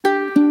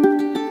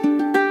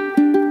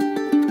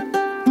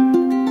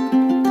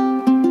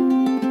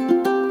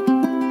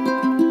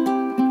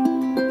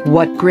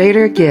What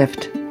greater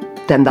gift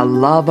than the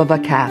love of a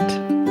cat?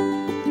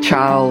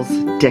 Charles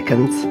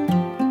Dickens.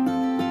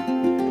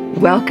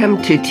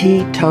 Welcome to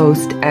Tea,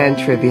 Toast, and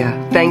Trivia.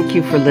 Thank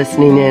you for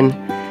listening in.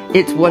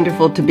 It's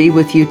wonderful to be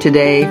with you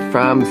today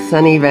from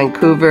sunny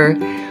Vancouver.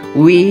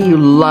 We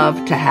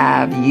love to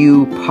have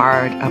you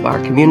part of our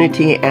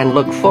community and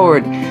look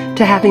forward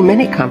to having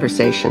many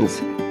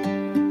conversations.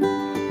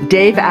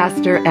 Dave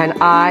Astor and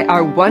I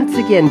are once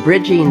again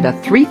bridging the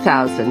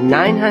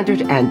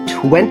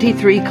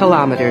 3,923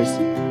 kilometers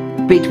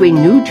between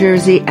New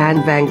Jersey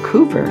and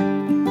Vancouver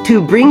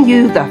to bring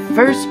you the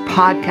first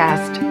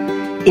podcast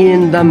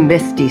in the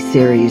Misty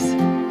series.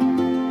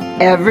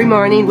 Every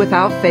morning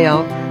without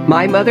fail,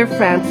 my mother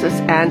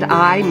Frances and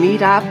I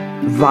meet up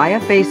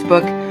via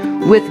Facebook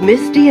with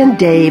Misty and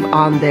Dave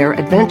on their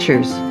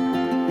adventures.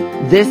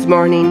 This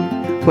morning,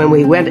 when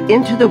we went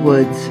into the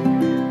woods,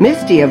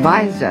 Misty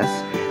advised us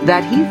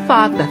that he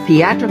thought the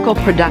theatrical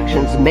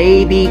productions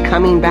may be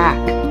coming back.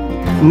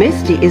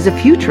 Misty is a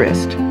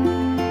futurist.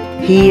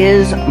 He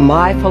is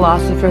my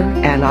philosopher,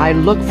 and I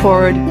look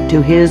forward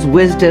to his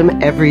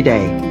wisdom every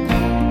day.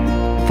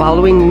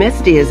 Following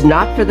Misty is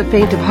not for the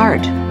faint of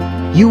heart.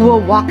 You will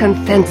walk on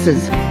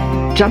fences,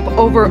 jump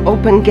over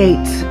open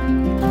gates,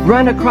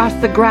 run across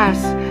the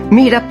grass,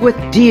 meet up with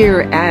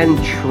deer,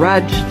 and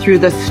trudge through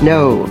the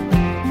snow.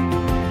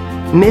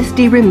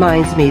 Misty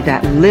reminds me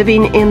that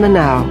living in the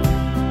now,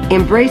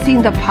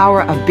 embracing the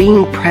power of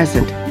being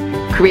present,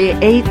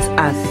 creates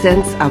a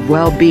sense of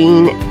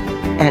well-being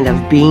and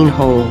of being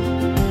whole.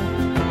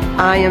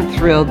 I am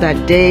thrilled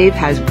that Dave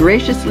has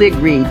graciously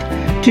agreed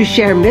to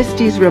share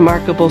Misty's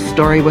remarkable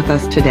story with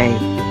us today.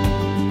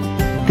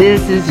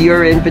 This is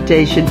your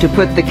invitation to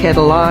put the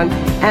kettle on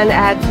and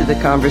add to the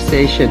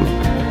conversation.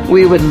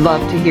 We would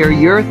love to hear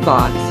your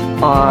thoughts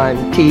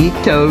on Tea,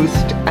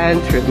 Toast, and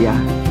Trivia.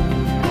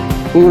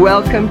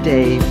 Welcome,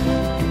 Dave.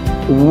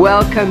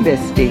 Welcome,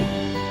 Misty.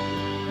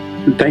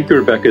 Thank you,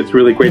 Rebecca. It's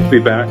really great to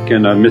be back,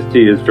 and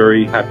Misty is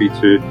very happy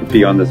to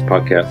be on this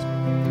podcast.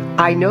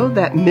 I know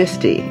that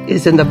Misty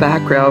is in the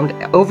background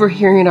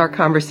overhearing our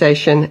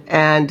conversation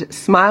and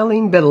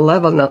smiling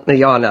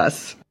benevolently on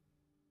us.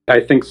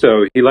 I think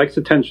so. He likes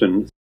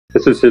attention.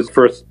 This is his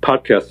first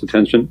podcast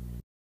attention.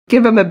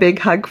 Give him a big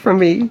hug from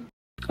me.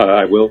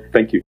 I will.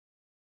 Thank you.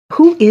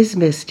 Who is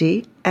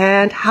Misty,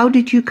 and how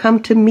did you come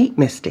to meet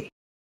Misty?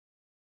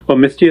 Well,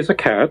 Misty is a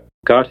cat.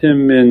 Got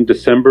him in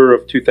December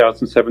of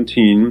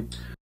 2017.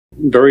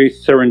 Very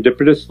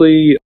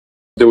serendipitously,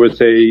 there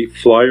was a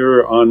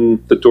flyer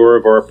on the door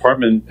of our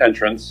apartment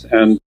entrance,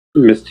 and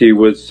Misty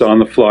was on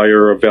the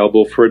flyer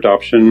available for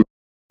adoption.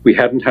 We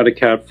hadn't had a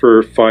cat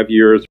for 5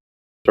 years.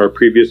 Our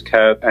previous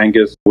cat,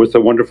 Angus, was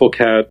a wonderful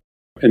cat,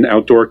 an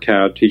outdoor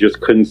cat. He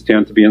just couldn't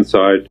stand to be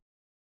inside.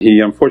 He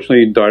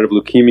unfortunately died of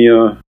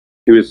leukemia.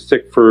 He was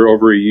sick for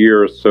over a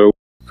year, so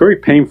very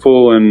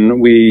painful,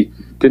 and we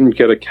didn't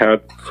get a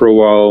cat for a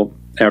while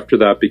after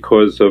that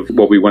because of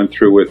what we went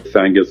through with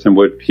Angus and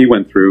what he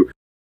went through.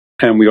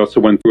 And we also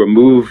went through a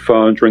move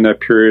during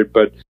that period.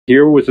 But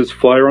here was this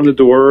flyer on the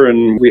door,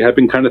 and we had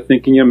been kind of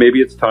thinking,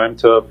 maybe it's time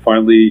to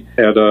finally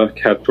add a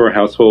cat to our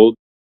household.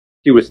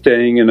 He was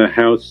staying in a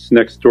house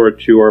next door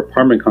to our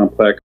apartment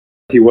complex.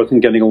 He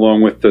wasn't getting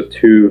along with the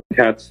two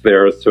cats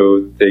there,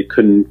 so they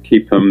couldn't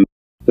keep him.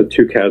 The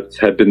two cats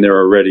had been there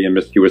already, and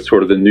Misty was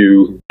sort of the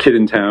new kid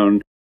in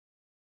town.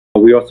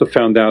 We also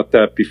found out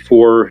that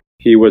before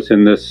he was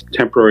in this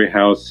temporary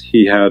house,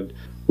 he had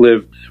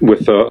lived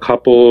with a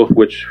couple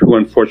who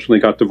unfortunately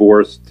got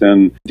divorced,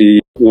 and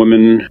the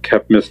woman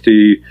kept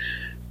Misty,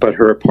 but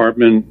her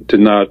apartment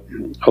did not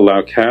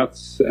allow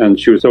cats, and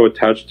she was so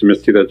attached to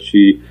Misty that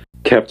she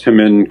kept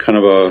him in kind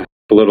of a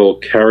little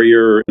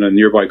carrier in a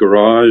nearby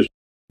garage,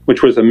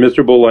 which was a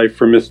miserable life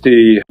for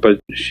Misty, but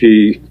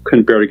she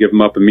couldn't bear to give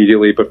him up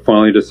immediately, but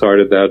finally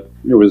decided that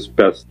it was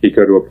best he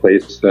go to a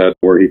place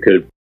where he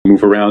could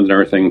move around and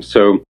everything.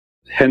 So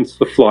hence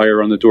the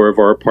flyer on the door of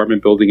our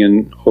apartment building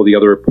and all the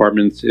other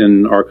apartments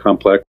in our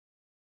complex.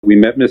 We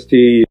met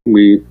Misty.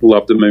 We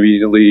loved him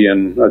immediately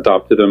and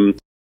adopted him.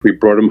 We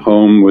brought him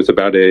home. It was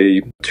about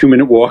a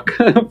 2-minute walk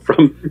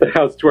from the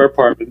house to our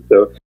apartment.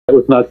 So that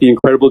was not the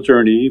incredible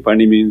journey by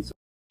any means.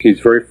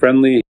 He's very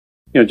friendly,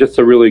 just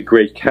a really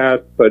great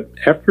cat. But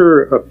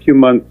after a few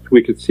months,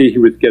 we could see he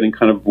was getting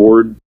kind of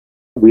bored.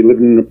 We lived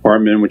in an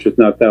apartment which is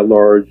not that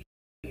large.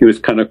 He was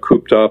kind of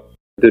cooped up.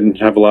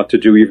 Didn't have a lot to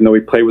do, even though we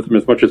played with him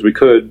as much as we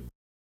could.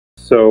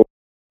 So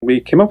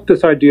we came up with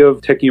this idea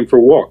of taking him for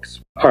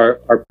walks.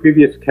 Our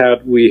previous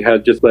cat we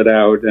had just let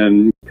out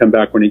and come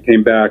back when he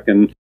came back.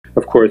 And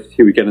of course,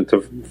 he would get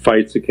into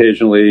fights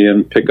occasionally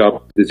and pick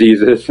up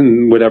diseases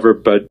and whatever.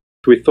 But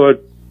we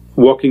thought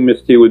walking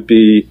Misty would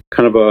be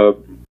kind of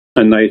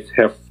a nice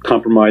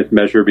half-compromise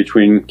measure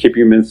between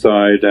keeping him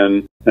inside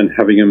and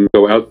having him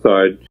go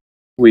outside.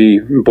 We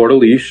bought a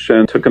leash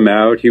and took him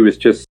out. He was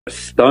just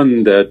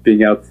stunned at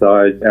being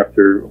outside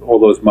after all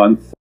those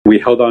months. We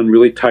held on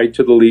really tight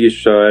to the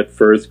leash at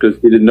first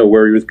because he didn't know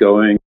where he was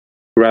going.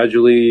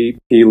 Gradually,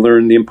 he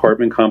learned the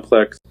apartment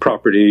complex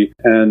property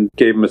and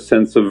gave him a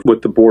sense of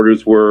what the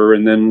borders were,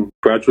 and then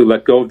gradually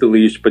let go of the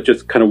leash, but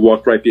just kind of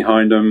walked right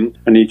behind him.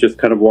 And he'd just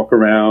kind of walk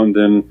around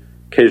and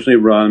occasionally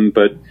run,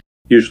 but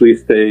usually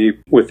stay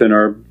within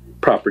our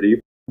property.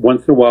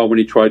 Once in a while, when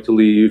he tried to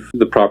leave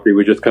the property,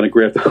 we just kind of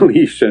grabbed the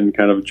leash and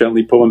kind of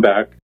gently pull him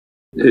back.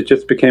 It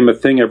just became a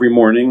thing every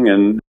morning,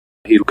 and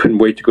he couldn't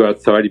wait to go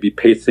outside. He'd be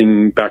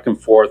pacing back and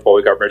forth while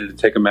we got ready to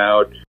take him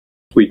out.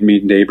 We'd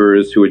meet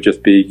neighbors who would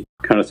just be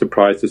kind of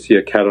surprised to see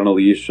a cat on a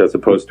leash as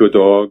opposed to a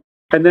dog.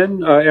 And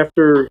then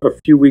after a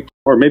few weeks,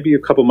 or maybe a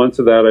couple months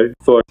of that, I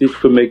thought these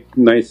could make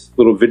nice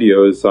little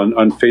videos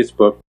on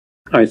Facebook.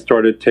 I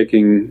started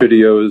taking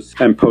videos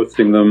and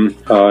posting them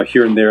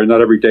here and there,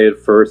 not every day at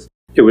first.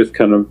 It was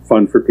kind of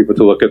fun for people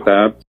to look at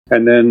that.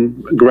 And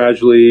then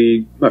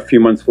gradually, a few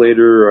months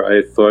later,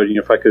 I thought,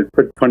 if I could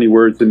put funny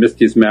words in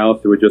Misty's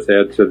mouth, it would just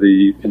add to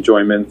the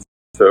enjoyment.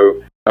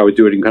 So I would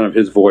do it in kind of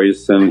his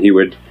voice, and he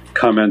would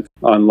comment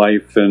on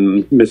life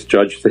and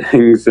misjudge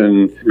things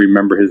and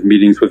remember his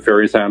meetings with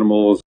various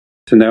animals.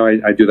 So now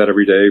I do that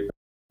every day.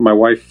 My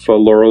wife,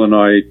 Laurel, and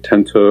I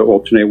tend to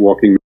alternate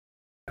walking.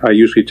 I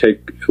usually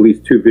take at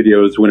least 2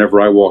 videos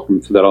whenever I walk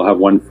them, so that I'll have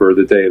one for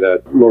the day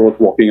that Laurel's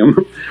walking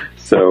them.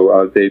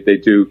 So they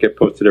do get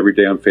posted every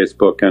day on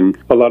Facebook. And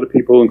a lot of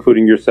people,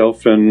 including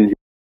yourself and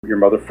your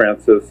mother,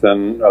 Frances,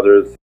 and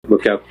others,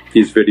 look at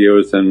these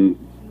videos and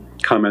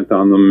comment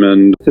on them.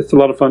 And it's just a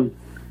lot of fun.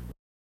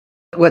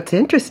 What's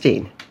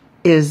interesting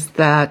is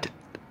that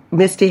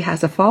Misty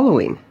has a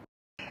following,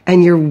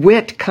 and your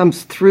wit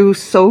comes through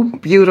so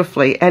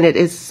beautifully, and it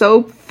is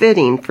so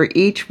fitting for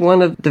each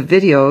one of the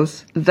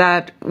videos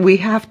that we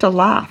have to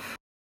laugh.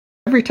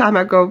 Every time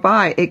I go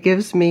by, it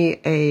gives me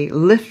a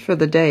lift for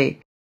the day.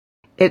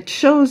 It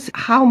shows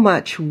how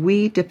much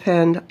we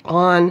depend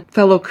on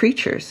fellow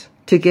creatures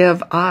to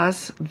give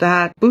us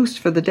that boost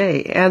for the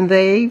day, and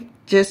they,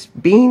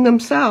 just being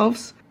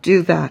themselves,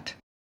 do that.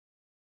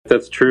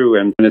 That's true,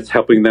 and it's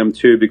helping them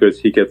too, because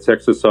he gets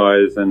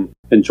exercise and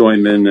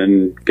enjoyment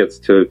and gets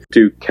to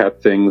do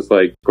cat things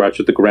like scratch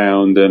at the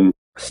ground and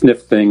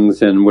sniff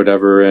things and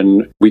whatever,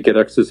 and we get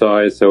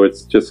exercise, so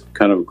it's just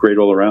kind of great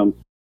all around.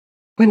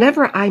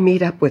 Whenever I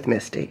meet up with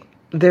Misty,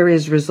 there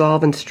is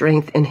resolve and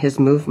strength in his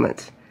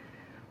movements.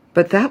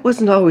 But that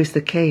wasn't always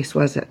the case,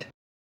 was it?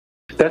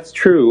 That's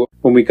true.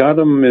 When we got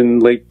him in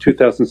late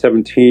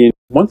 2017,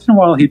 once in a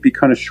while he'd be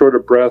kind of short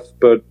of breath,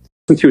 but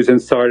since he was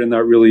inside and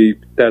not really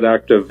that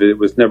active, it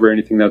was never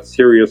anything that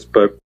serious.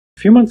 But a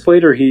few months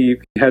later, he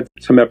had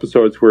some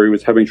episodes where he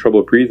was having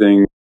trouble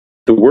breathing.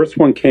 The worst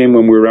one came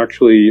when we were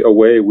actually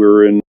away. We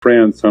were in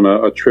France on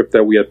a trip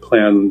that we had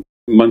planned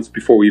months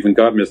before we even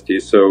got Misty.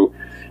 So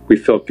we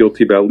felt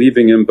guilty about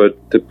leaving him, but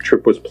the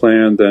trip was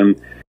planned. And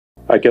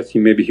I guess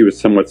maybe he was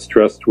somewhat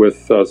stressed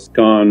with us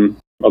gone,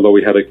 although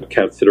we had a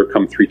cat sitter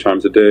come 3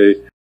 times a day.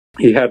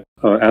 He had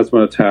an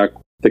asthma attack.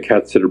 The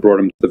cat sitter brought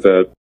him to the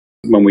vet.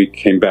 When we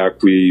came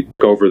back, we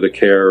go over the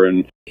care,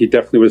 and he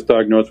definitely was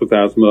diagnosed with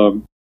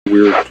asthma. We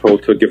were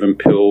told to give him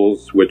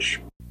pills, which,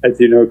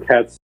 as you know,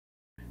 cats,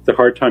 it's a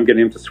hard time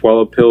getting them to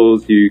swallow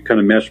pills. You kind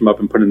of mash them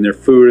up and put in their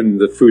food, and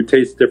the food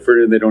tastes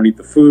different, and they don't eat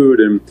the food.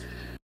 And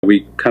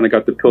we kind of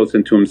got the pills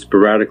into him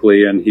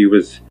sporadically, and he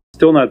was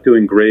still not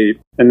doing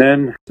great. And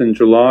then in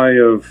July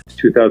of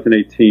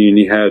 2018,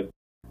 he had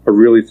a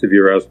really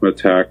severe asthma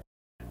attack.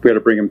 We had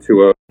to bring him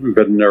to a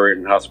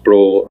veterinarian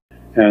hospital,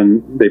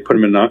 and they put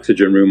him in an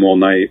oxygen room all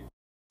night.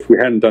 If we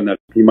hadn't done that,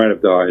 he might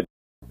have died.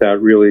 That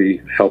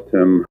really helped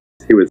him.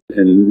 He was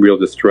in real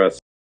distress.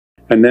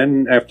 And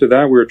then after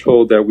that, we were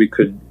told that we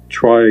could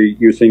try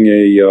using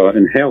a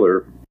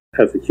inhaler,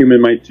 as a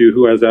human might do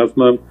who has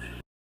asthma.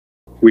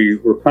 We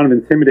were kind of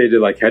intimidated,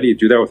 like, how do you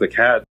do that with a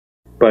cat?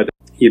 But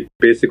you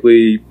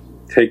basically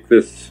take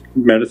this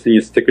medicine,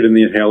 you stick it in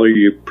the inhaler,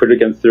 you put it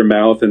against their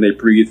mouth, and they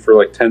breathe for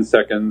like 10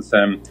 seconds,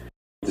 and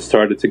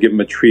decided to give him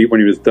a treat when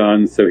he was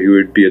done so he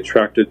would be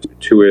attracted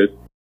to it.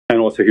 And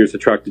also he was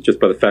attracted just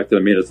by the fact that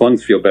it made his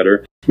lungs feel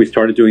better. We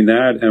started doing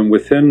that, and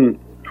within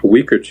a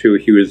week or 2,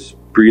 he was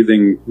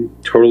breathing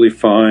totally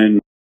fine.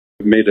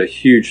 It made a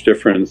huge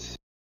difference.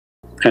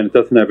 And it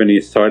doesn't have any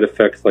side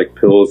effects like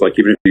pills. Like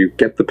even if you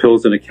get the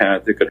pills in a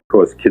cat, it could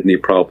cause kidney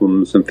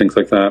problems and things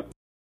like that.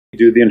 We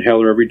do the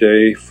inhaler every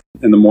day,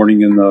 in the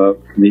morning and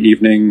in the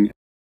evening.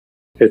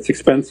 It's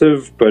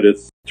expensive, but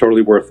it's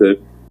totally worth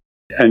it.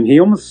 And he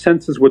almost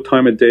senses what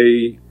time of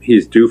day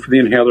he's due for the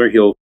inhaler.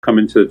 He'll come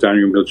into the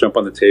dining room, he'll jump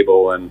on the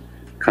table and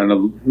kind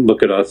of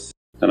look at us,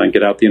 and I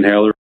get out the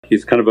inhaler.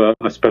 He's kind of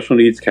a special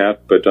needs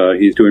cat, but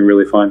he's doing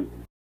really fine.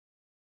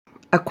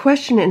 A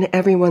question in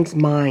everyone's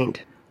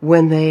mind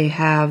when they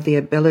have the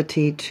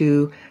ability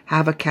to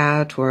have a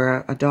cat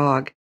or a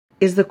dog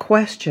is the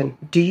question,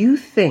 do you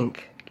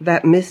think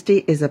that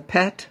Misty is a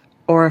pet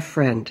or a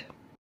friend?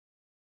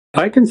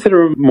 I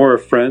consider him more a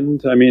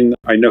friend. I mean,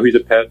 I know he's a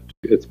pet.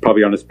 It's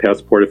probably on his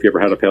passport if he ever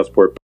had a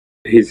passport.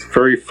 He's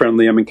very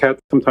friendly. I mean,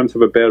 cats sometimes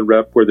have a bad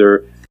rep where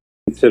they're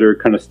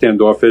considered kind of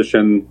standoffish,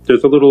 and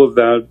there's a little of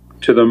that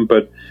to them,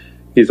 but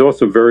he's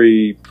also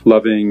very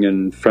loving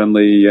and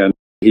friendly, and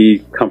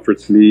He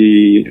comforts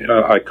me.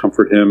 I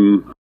comfort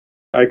him.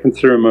 I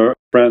consider him a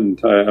friend.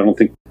 I don't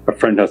think a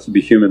friend has to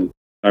be human.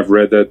 I've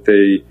read that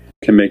they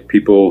can make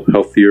people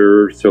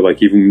healthier. So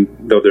like even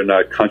though they're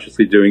not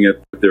consciously doing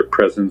it, their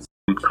presence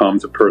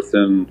calms a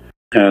person.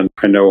 And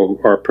I know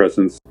our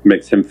presence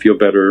makes him feel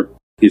better.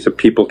 He's a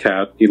people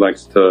cat. He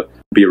likes to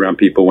be around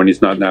people when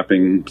he's not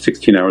napping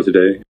 16 hours a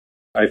day.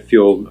 I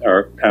feel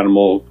our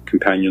animal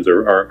companions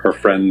are our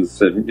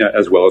friends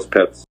as well as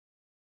pets.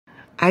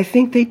 I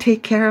think they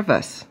take care of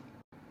us.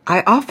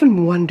 I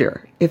often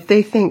wonder if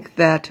they think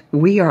that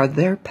we are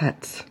their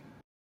pets.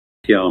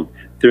 Yeah,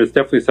 there's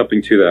definitely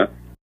something to that.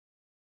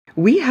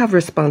 We have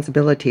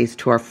responsibilities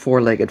to our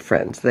four-legged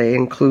friends. They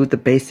include the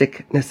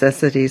basic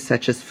necessities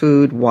such as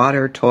food,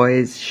 water,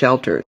 toys,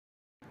 shelter.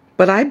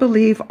 But I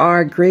believe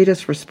our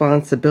greatest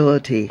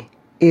responsibility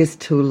is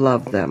to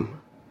love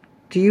them.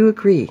 Do you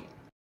agree?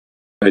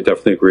 I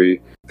definitely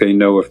agree. They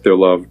know if they're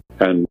loved,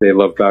 and they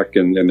love back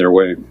in their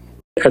way.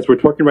 As we're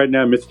talking right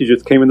now, Misty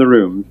just came in the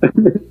room.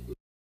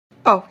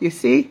 Oh, you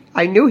see?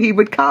 I knew he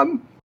would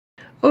come.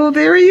 Oh,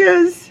 there he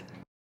is.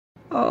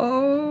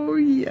 Oh,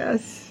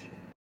 yes.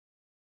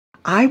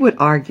 I would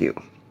argue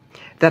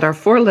that our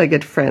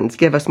four-legged friends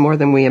give us more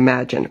than we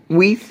imagine.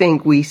 We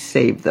think we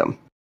save them.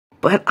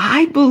 But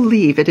I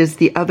believe it is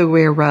the other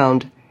way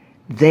around.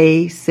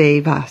 They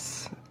save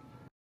us.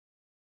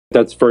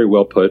 That's very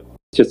well put.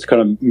 It's just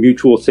kind of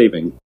mutual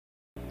saving.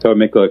 That would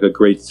make like a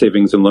great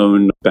savings and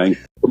loan bank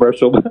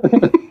commercial.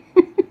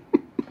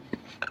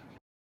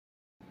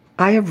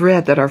 I have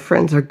read that our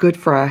friends are good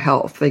for our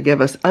health. They give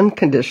us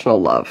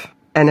unconditional love.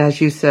 And as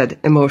you said,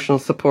 emotional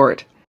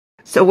support.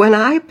 So when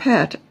I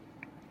pet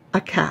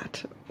a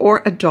cat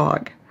or a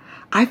dog,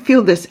 I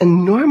feel this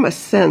enormous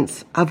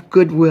sense of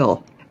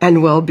goodwill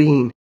and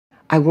well-being.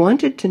 I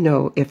wanted to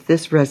know if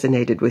this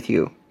resonated with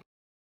you.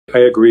 I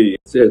agree.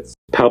 It's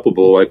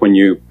palpable. Like when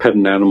you pet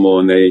an animal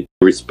and they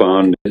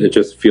respond, it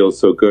just feels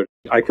so good.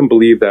 I can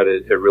believe that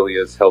it really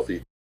is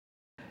healthy.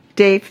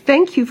 Dave,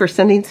 thank you for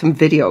sending some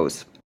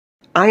videos.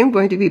 I am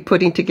going to be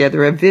putting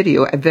together a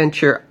video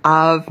adventure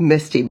of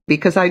Misty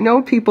because I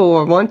know people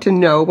will want to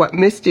know what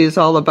Misty is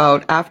all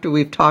about after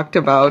we've talked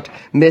about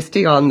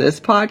Misty on this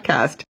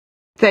podcast.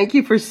 Thank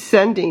you for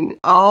sending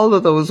all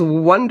of those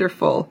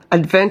wonderful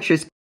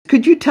adventures.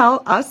 Could you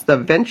tell us the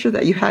adventure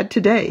that you had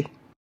today?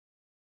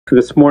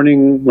 This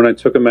morning, when I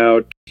took him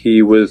out,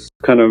 he was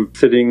kind of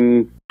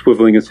sitting,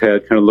 swiveling his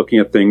head, kind of looking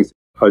at things.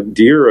 A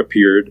deer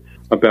appeared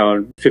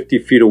about 50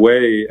 feet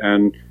away,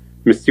 and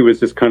Misty was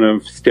just kind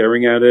of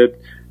staring at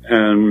it.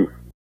 And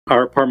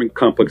our apartment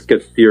complex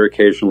gets deer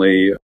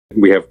occasionally.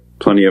 We have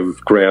plenty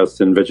of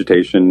grass and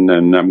vegetation,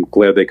 and I'm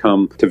glad they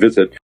come to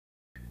visit.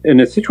 In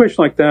a situation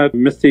like that,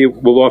 Misty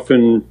will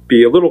often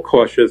be a little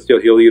cautious.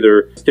 He'll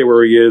either stay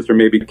where he is or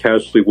maybe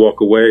casually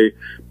walk away.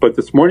 But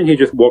this morning, he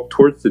just walked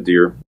towards the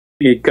deer.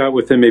 He got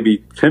within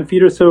maybe 10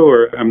 feet or so,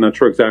 or I'm not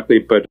sure exactly,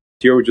 but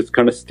deer were just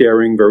kind of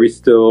staring very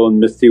still,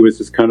 and Misty was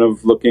just kind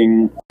of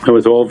looking. It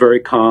was all very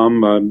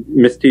calm.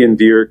 Misty and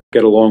deer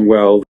get along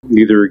well.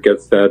 Neither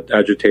gets that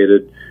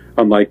agitated,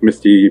 unlike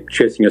Misty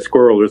chasing a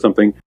squirrel or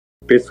something.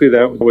 Basically,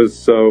 that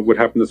was what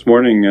happened this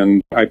morning,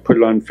 and I put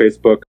it on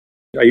Facebook.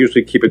 I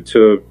usually keep it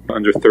to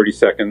under 30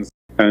 seconds,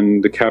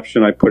 and the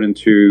caption I put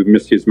into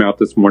Misty's mouth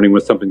this morning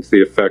was something to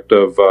the effect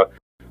of,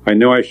 I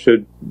know I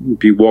should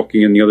be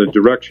walking in the other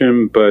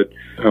direction, but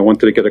I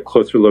wanted to get a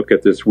closer look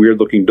at this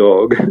weird-looking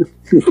dog.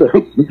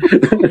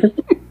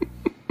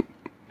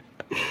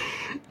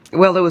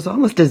 Well, it was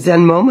almost a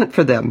Zen moment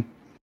for them.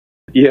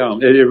 Yeah,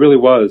 it really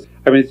was.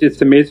 I mean,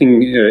 it's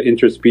amazing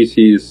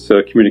interspecies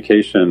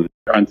communication.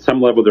 On some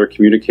level, they're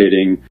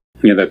communicating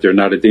that they're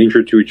not a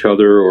danger to each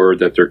other or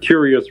that they're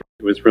curious.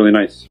 It was really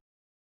nice.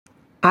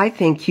 I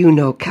think you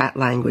know cat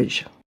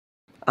language.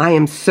 I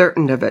am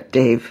certain of it,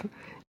 Dave.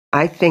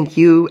 I think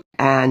you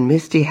and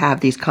Misty have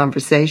these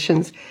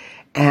conversations,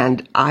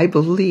 and I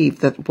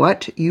believe that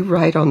what you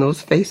write on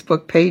those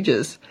Facebook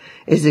pages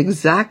is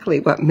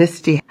exactly what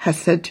Misty has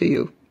said to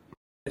you.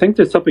 I think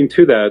there's something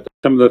to that.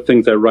 Some of the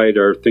things I write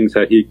are things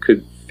that he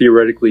could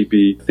theoretically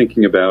be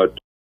thinking about.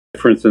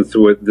 For instance,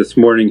 this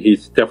morning, he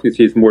definitely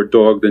sees more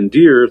dog than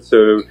deer,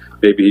 so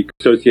maybe he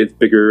associates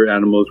bigger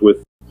animals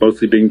with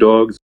mostly being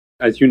dogs.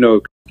 As you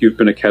know, you've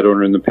been a cat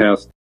owner in the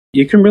past.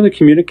 You can really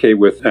communicate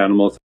with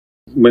animals.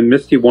 When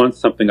Misty wants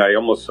something, I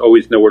almost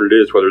always know what it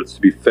is, whether it's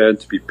to be fed,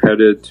 to be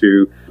petted,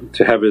 to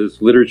have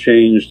his litter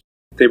changed.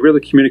 They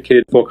really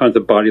communicate all kinds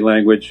of body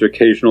language,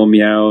 occasional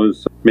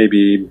meows,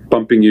 maybe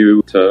bumping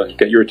you to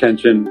get your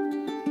attention.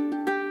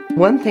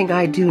 One thing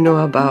I do know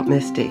about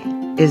Misty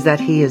is that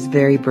he is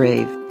very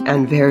brave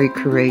and very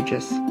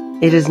courageous.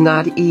 It is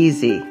not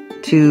easy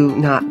to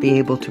not be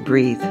able to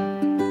breathe.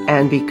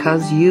 And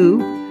because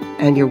you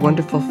and your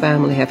wonderful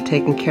family have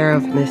taken care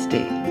of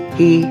Misty,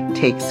 he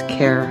takes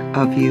care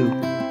of you.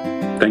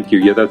 Thank you.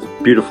 Yeah, that's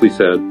beautifully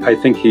said. I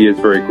think he is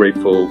very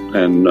grateful,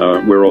 and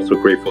we're also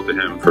grateful to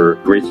him for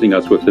gracing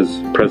us with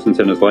his presence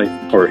in his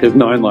life, or his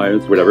 9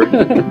 lives, whatever.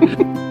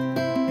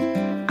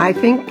 I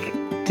think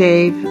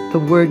Dave, the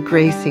word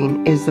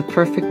gracing is the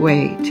perfect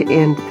way to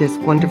end this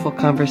wonderful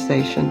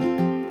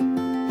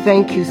conversation.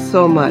 Thank you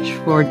so much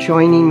for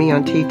joining me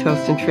on Tea,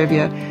 Toast, and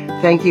Trivia.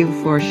 Thank you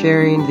for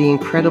sharing the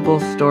incredible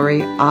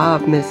story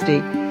of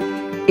Misty.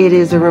 It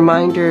is a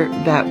reminder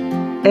that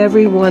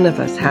every one of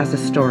us has a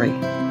story.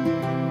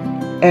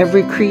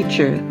 Every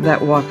creature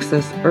that walks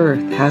this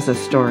earth has a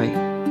story.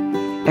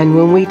 And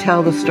when we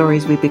tell the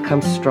stories, we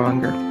become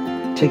stronger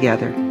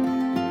together.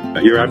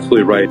 You're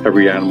absolutely right.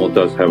 Every animal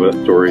does have a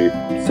story.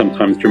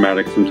 Sometimes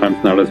dramatic,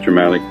 sometimes not as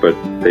dramatic, but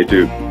they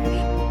do.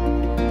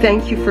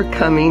 Thank you for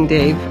coming,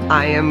 Dave.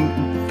 I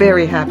am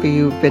very happy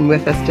you've been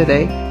with us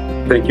today.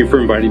 Thank you for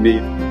inviting me.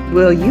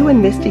 Will you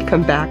and Misty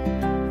come back?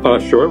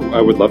 Sure,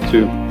 I would love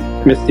to.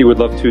 Misty would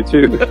love to,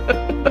 too.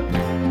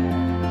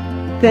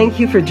 Thank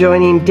you for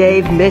joining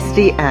Dave,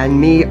 Misty, and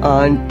me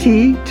on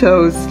Tea,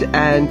 Toast,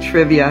 and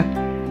Trivia.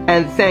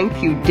 And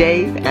thank you,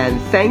 Dave,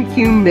 and thank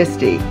you,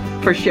 Misty,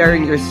 for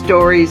sharing your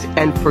stories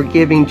and for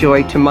giving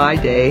joy to my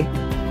day.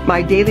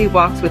 My daily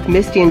walks with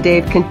Misty and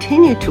Dave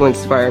continue to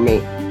inspire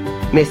me.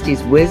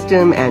 Misty's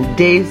wisdom and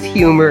Dave's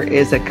humor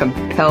is a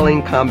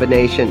compelling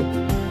combination.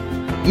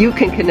 You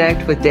can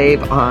connect with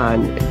Dave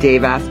on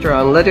Dave Astor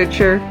on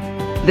Literature.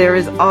 There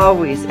is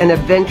always an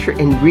adventure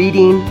in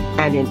reading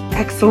and in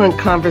excellent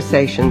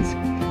conversations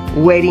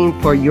waiting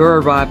for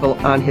your arrival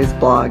on his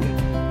blog.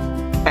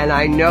 And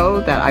I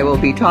know that I will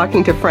be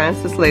talking to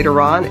Frances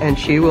later on, and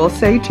she will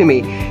say to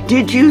me,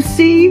 "Did you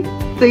see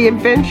the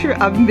adventure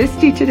of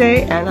Misty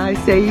today?" And I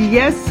say,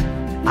 yes.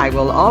 I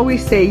will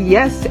always say,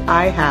 yes,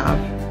 I have.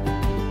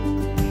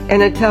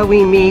 And until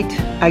we meet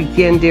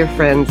again, dear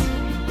friends,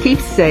 keep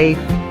safe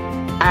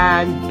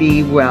and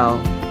be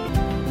well.